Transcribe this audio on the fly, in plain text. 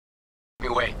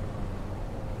Wait.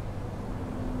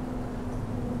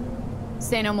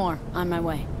 Say no more. On my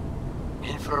way.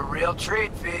 In for a real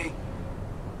treat, V.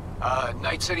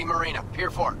 Night City Marina, Pier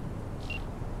 4.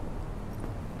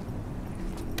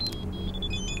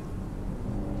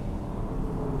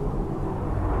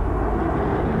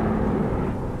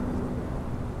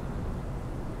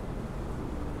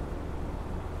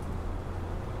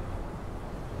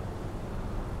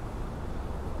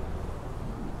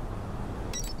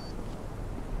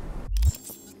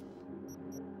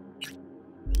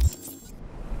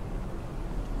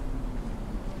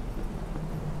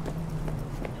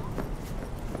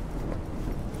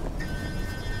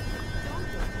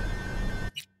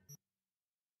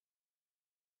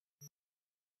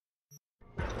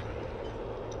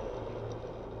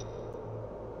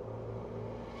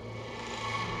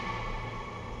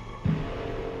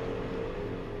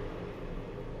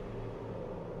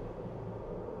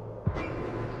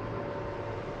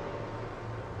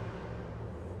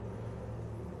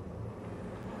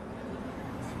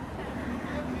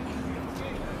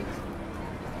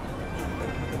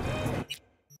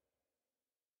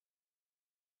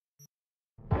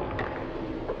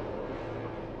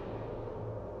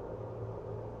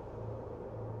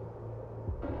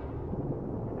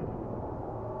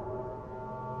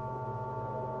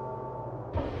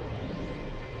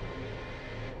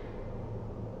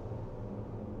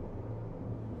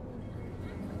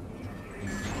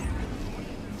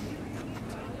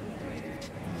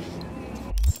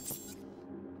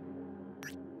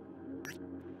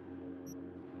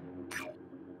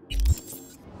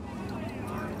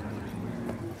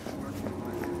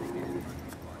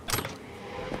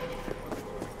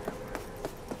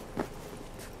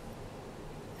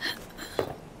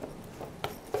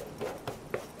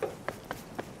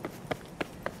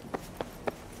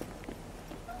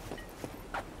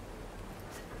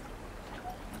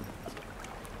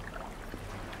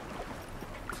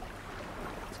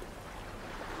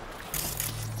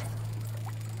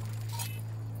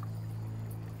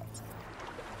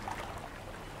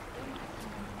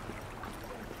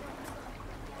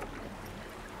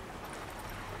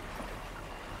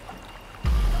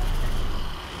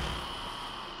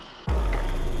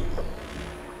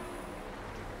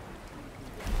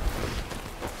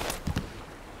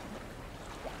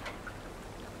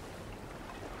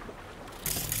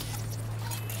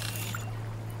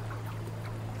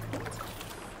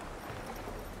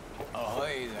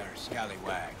 Ahoy there,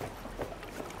 scallywag.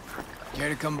 Care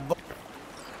to come aboard?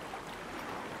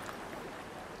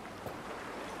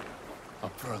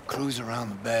 Up for a cruise around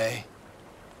the bay?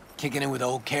 Kicking it with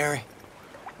old Carrie?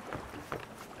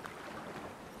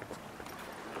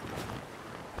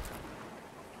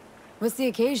 What's the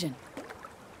occasion?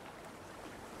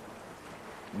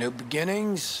 New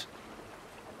beginnings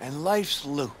and life's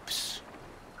loops.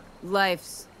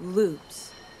 Life's loops.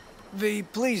 V,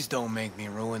 please don't make me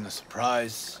ruin the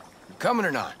surprise. You coming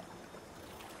or not?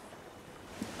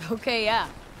 Okay, yeah.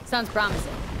 Sounds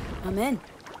promising. I'm in.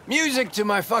 Music to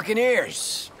my fucking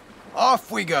ears. Off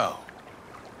we go.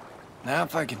 Now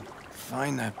if I can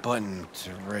find that button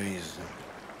to raise them.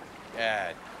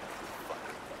 Yeah.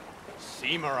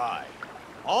 Seamurai.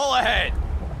 All ahead.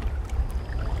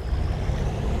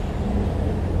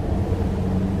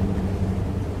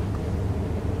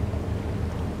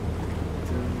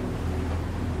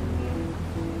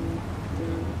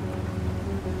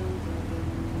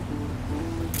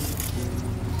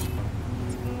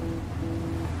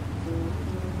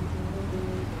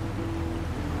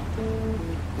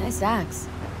 Nice axe.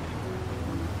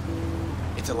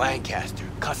 It's a Lancaster,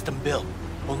 custom built.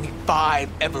 Only 5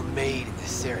 ever made in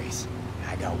this series.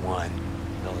 I got one.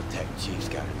 Militech Chief's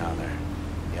got another.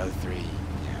 The other 3, yeah,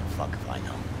 fuck if I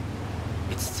know.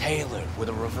 It's tailored with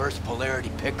a reverse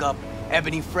polarity pickup,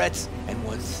 ebony frets, and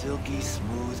one silky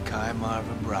smooth Kaimar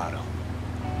vibrato.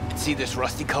 And see this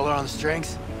rusty color on the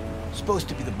strings? Supposed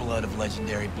to be the blood of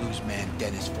legendary bluesman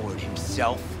Dennis Ford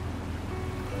himself.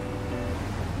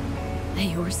 That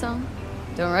your song?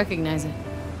 Don't recognize it.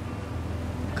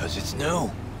 'Cause it's new.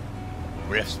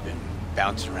 Riff's been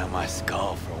bouncing around my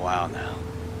skull for a while now.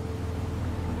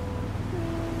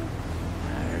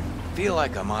 I feel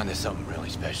like I'm onto something really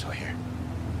special here.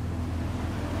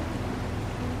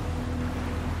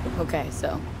 Okay,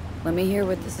 so let me hear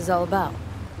what this is all about.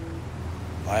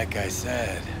 Like I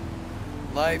said,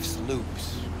 life's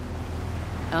loops.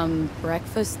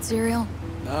 Breakfast cereal?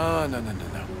 No.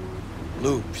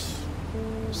 Loops.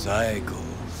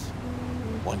 Cycles.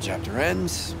 One chapter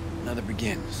ends, another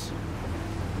begins.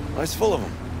 Life's full of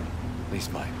them. At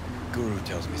least my guru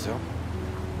tells me so.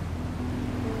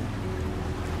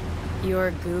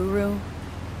 Your guru?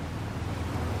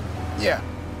 Yeah.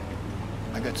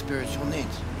 I got spiritual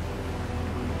needs.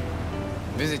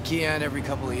 Visit Keon every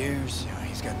couple of years. You know,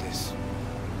 he's got this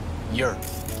yurt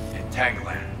in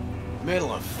Tangleland.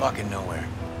 Middle of fucking nowhere.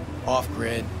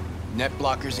 Off-grid, net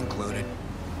blockers included.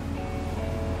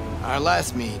 Our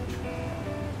last meet,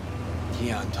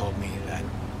 Keon told me that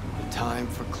the time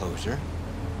for closure,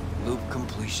 loop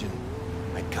completion,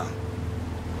 had come.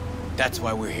 That's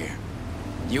why we're here.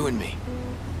 You and me.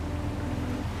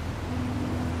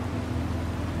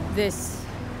 This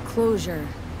closure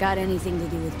got anything to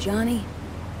do with Johnny?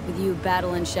 With you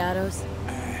battling shadows?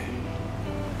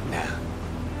 Nah.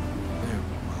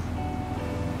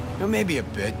 Well, maybe a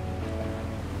bit.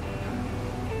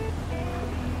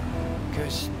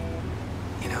 Because,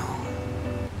 you know,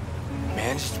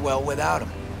 managed well without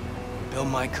him. Built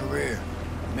my career.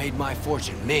 Made my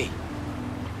fortune. Me.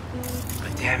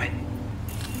 But damn it.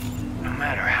 No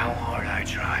matter how hard I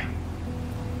try,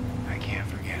 I can't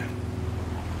forget him.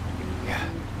 Yeah.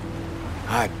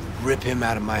 I'd rip him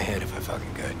out of my head if I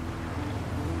fucking could.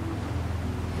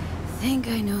 Think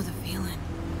I know the feeling.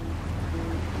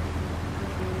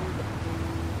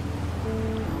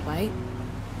 All right.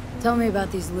 Tell me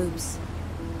about these loops.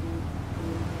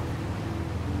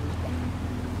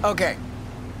 Okay.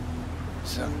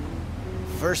 So,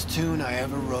 first tune I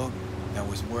ever wrote that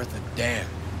was worth a damn.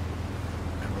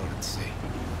 I wrote at sea.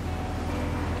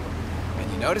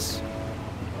 And you notice?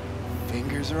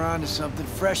 Fingers are on to something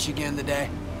fresh again today.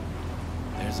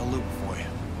 There's a loop for you.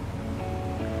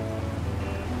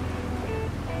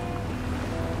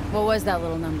 What was that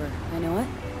little number? I know it?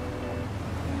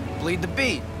 Bleed the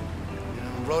beat. You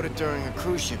know, wrote it during a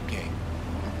cruise ship game.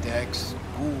 Decks,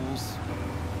 pools,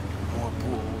 more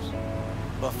pools,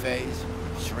 buffets,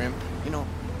 shrimp, you know,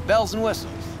 bells and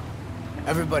whistles.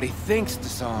 Everybody thinks the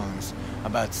song's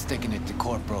about sticking it to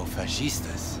corporal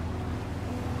fascistas.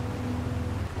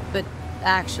 But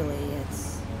actually,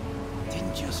 it's...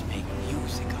 Didn't just make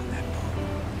music on that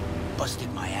boat.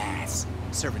 Busted my ass.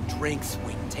 Serving drinks,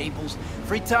 waiting tables.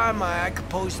 Free time, I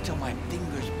composed till my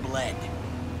fingers bled.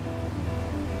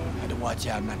 Had to watch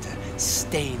out not to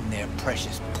stain their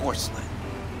precious porcelain.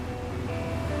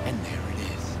 And there it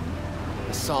is.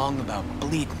 A song about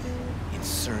bleeding in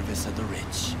service of the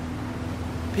rich.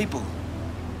 People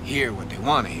hear what they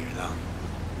want to hear, though.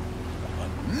 But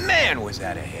man, was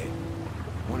that a hit.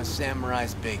 One of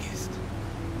Samurai's biggest.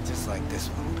 Just like this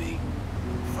one will be.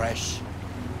 Fresh,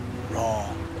 raw,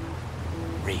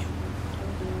 real.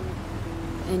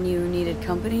 And you needed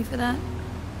company for that?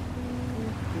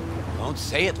 Well, don't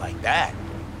say it like that.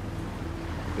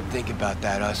 Been thinking about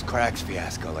that Us Cracks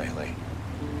fiasco lately.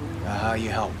 About how you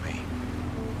helped me.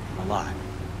 A lot.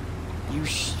 You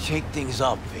shake things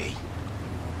up, V.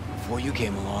 Before you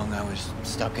came along, I was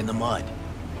stuck in the mud.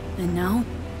 And now?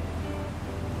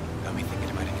 Got me thinking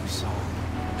about a new song.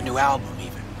 A new album,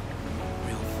 even.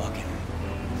 Real fucking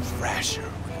thrasher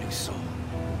with a new soul.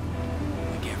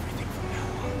 Like everything from now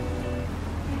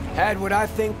on. Had what I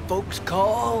think folks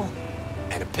call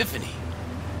an epiphany.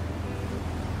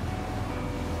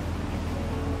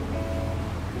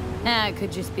 It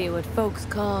could just be what folks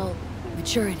call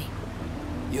maturity.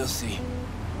 You'll see.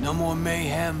 No more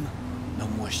mayhem, no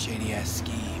more shady-ass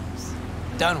schemes.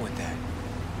 Done with that.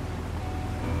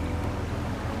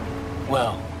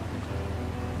 Well,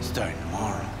 starting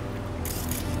tomorrow.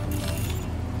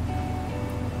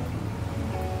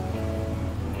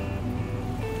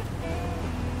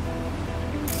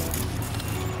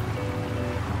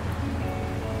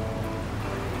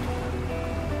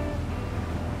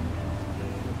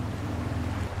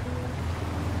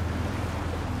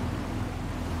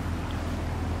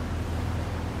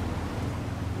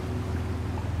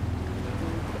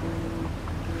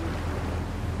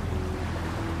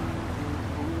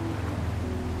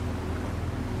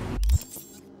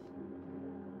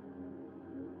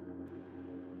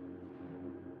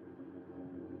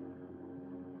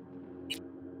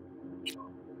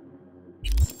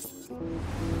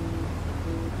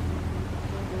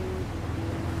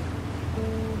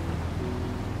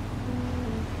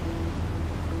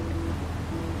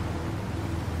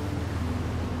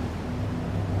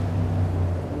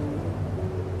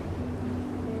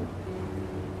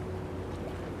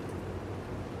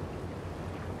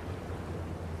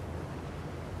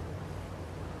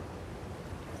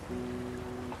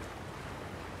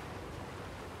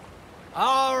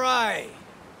 All right.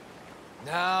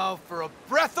 Now for a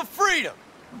breath of freedom.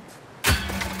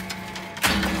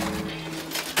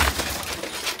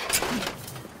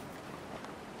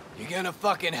 You gonna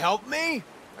fucking help me?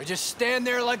 Or just stand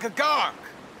there like a gawk?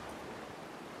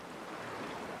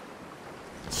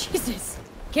 Jesus.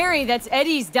 Gary, that's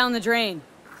Eddie's down the drain.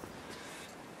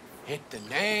 Hit the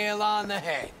nail on the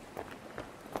head.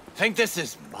 Think this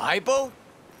is my boat?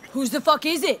 Whose the fuck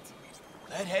is it?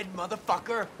 Leadhead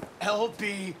motherfucker,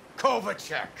 L.B.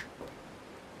 Kovacek.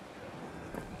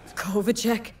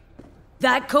 Kovacek?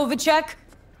 That Kovacek?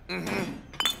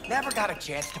 Never got a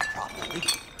chance to properly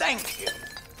thank him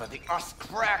for the us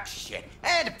crack shit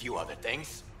and a few other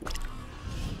things.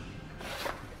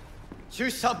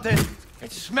 Choose something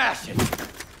and smash it.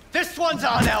 This one's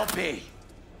on LB.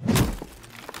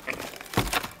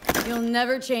 You'll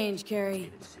never change,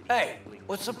 Carrie. Hey,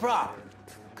 what's the problem?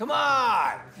 Come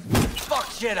on! Fuck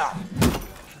shit up!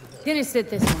 Gonna sit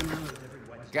this one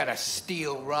out. Got a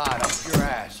steel rod up your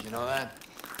ass, you know that?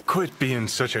 Quit being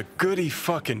such a goody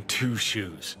fucking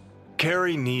two-shoes.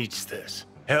 Carrie needs this.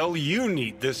 Hell, you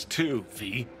need this too,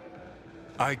 V.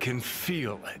 I can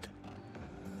feel it.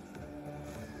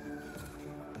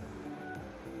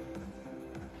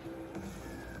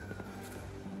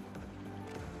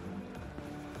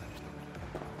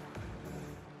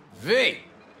 V!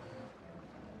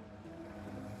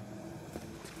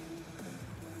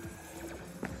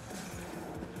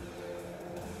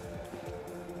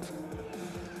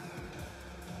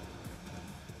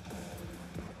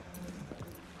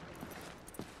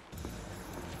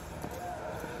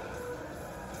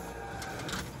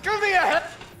 Give me a hit!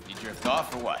 You drift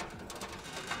off or what?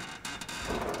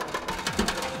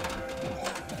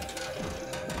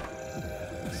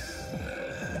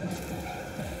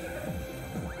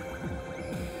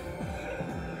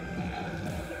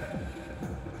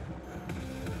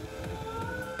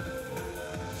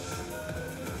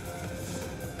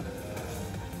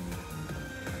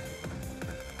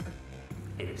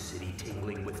 In a city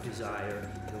tingling with desire,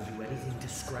 he'll do anything to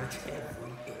scratch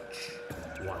every itch.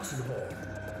 Watson Hall.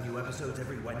 New episodes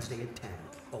every Wednesday at 10,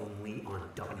 only on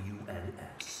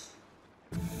WNS.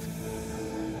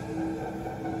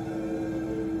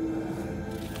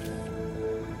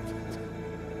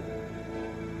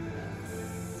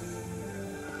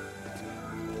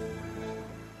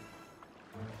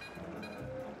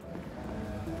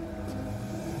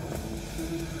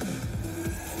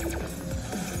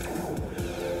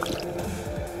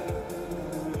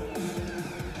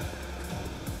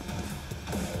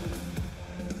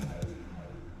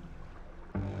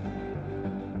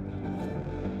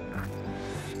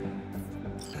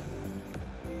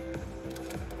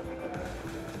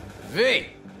 V!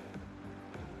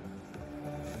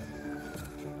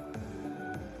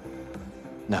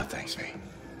 No, thanks, V.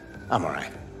 I'm all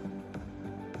right.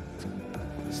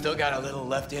 Still got a little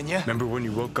left in you? Remember when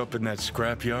you woke up in that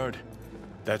scrapyard?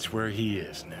 That's where he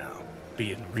is now,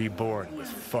 being reborn with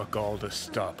fuck all to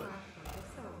stop it.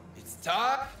 It's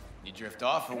time. You drift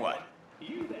off or what?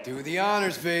 Do the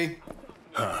honors, V.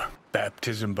 Huh.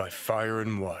 Baptism by fire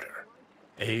and water.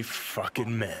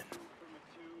 Fucking men.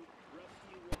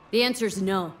 The answer's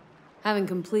no. Haven't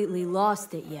completely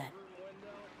lost it yet.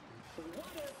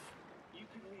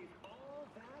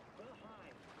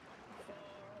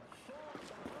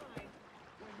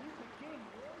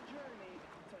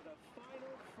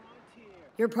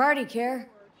 Your party, Care.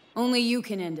 Only you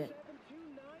can end it.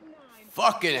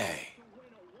 Fucking A.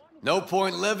 No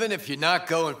point living if you're not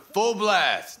going full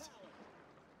blast.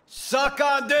 Suck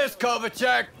on this,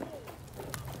 Kovacek!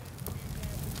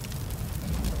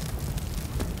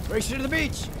 Race you to the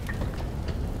beach.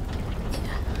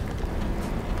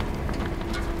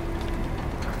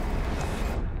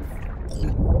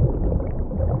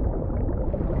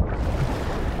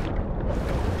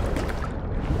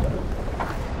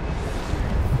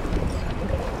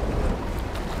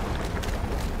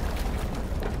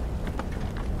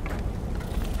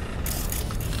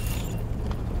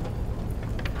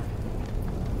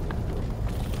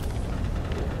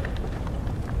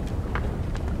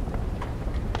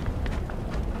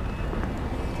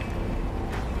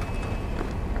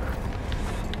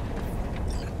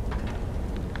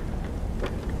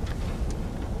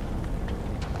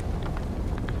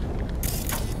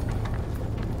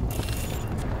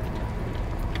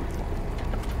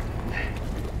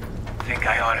 Think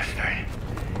I ought to start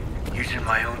using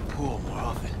my own pool more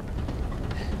often.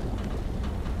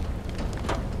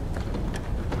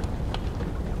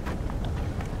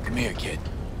 Come here, kid.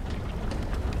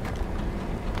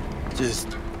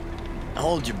 Just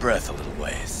hold your breath a little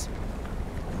ways.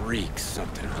 Reek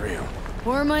something real.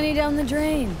 Pour money down the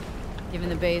drain. Given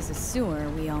the bay's a sewer,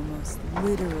 we almost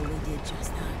literally did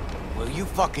just that. Will you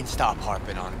fucking stop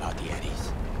harping on about the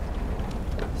Eddies?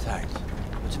 Besides,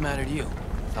 what's the matter to you?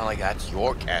 It's not like that's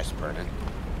your cash burning.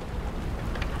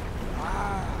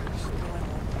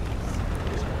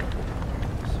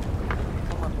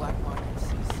 Come on, Black Market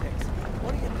C6.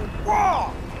 What are you doing?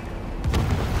 Whoa!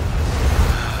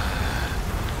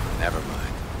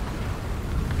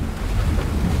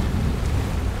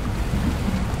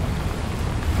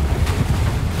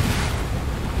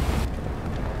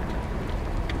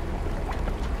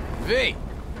 V!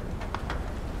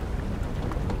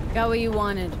 Got what you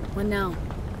wanted. What now?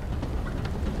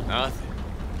 Nothing.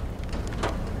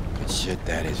 But shit,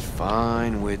 that is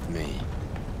fine with me.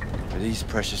 For these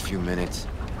precious few minutes,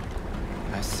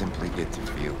 I simply get to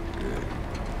feel good.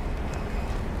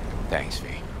 Thanks, V.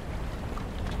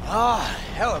 Ah,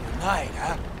 hell of a night,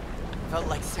 huh? Felt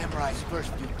like Samurai's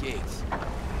first few gigs.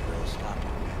 Real sloppy.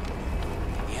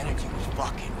 The energy was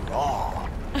fucking raw.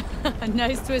 A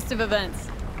nice twist of events.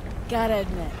 Gotta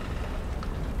admit.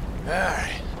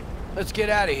 Alright, let's get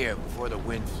out of here before the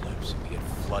wind flips and we get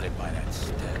flooded by that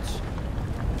stench.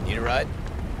 Need a ride?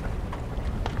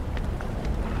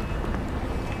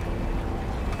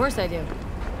 Of course I do.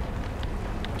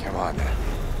 Come on, then.